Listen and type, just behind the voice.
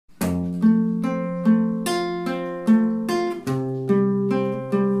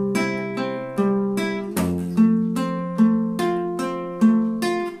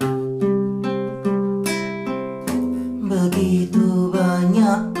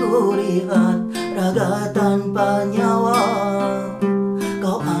kulihat raga tanpa nyawa.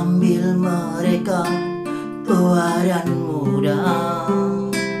 Kau ambil mereka tua dan muda.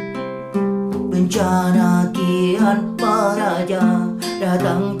 Bencana kian meraja,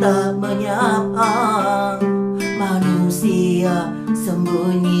 datang tak menyapa. Manusia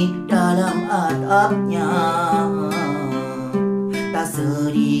sembunyi dalam atapnya. Tak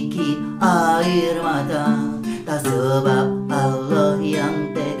sedikit air mata, tak sebab Allah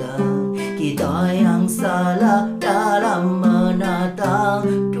yang tega. Kita yang salah dalam menata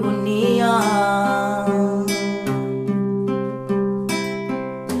dunia.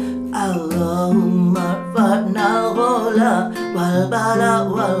 Allahumma fa'nal ghala wal bala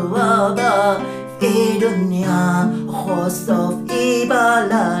wal waba fi dunya khosaf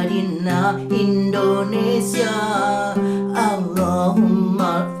ibaladina Indonesia.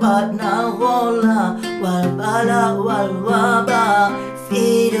 Allahumma fa'nal ghala wal bala wal waba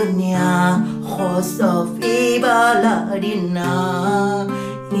fi dunya khosaf ibaladina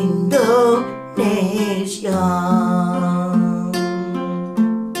Indonesia.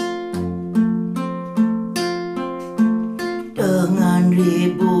 Dengan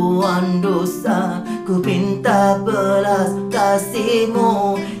ribuan dosa ku pinta belas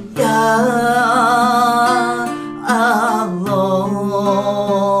kasih-Mu ya Allah.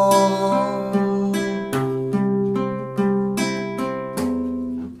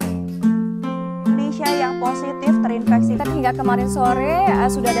 Indonesia yang positif terinfeksi hingga kemarin sore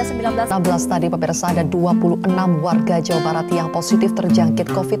sudah ada 16 tadi pemirsa, ada 26 warga Jawa Barat yang positif terjangkit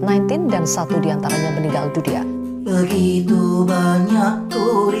COVID-19 dan 1 diantaranya meninggal dunia. Begitu banyak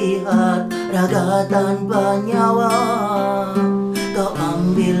kulihat raga tanpa nyawa. Kau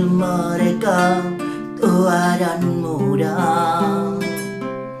ambil mereka tua dan muda.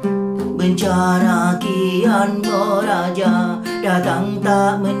 Bencana kian meraja, datang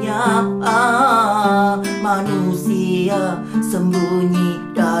tak menyapa. Manusia sembunyi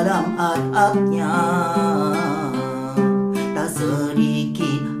dalam atapnya. Tak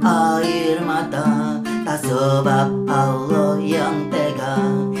sedikit air mata, tak sebab Allah yang tega.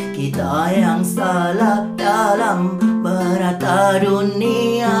 Kita yang salah dalam menata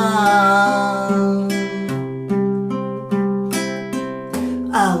dunia.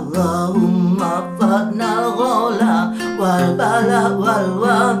 Allahumma fa'nal ghala wal bala wal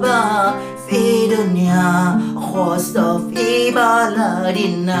waba fi dunya khosaf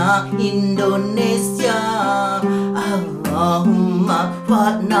ibaladina Indonesia. Allahumma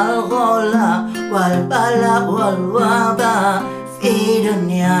fa'nal ghala wal bala wal waba fi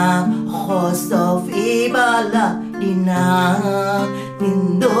dunya khosaf ibaladina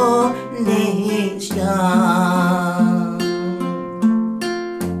Indonesia.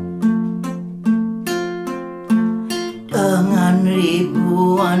 Dengan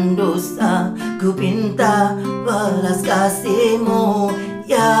ribuan dosa ku pinta belas kasih-Mu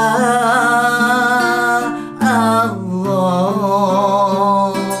ya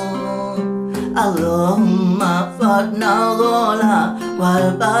Allah. Allahumma fa'nal ghala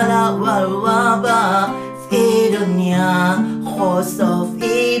wal bala wal waba fi dunya khosaf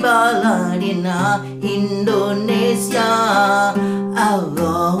ibaladina Indonesia.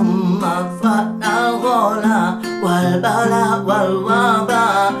 Allahumma fa'nal ghala wal bala wal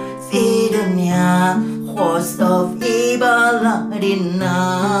waba fi dunya khosaf ibaladina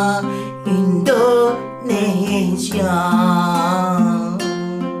Indonesia.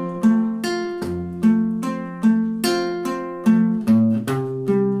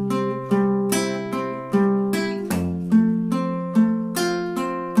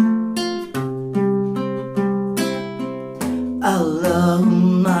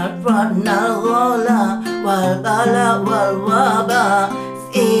 Allahumma fa'nal ghala wal bala wal waba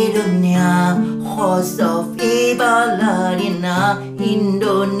fi dunya khosaf ibaladina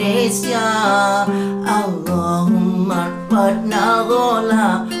Indonesia. Allahumma fa'nal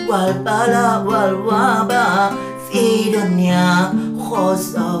ghala wal bala wal waba fi dunya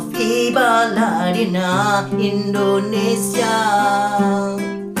khosaf ibaladina Indonesia.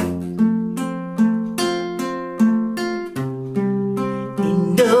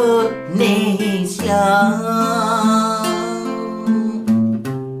 Indonesia,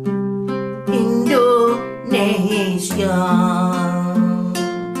 Indonesia.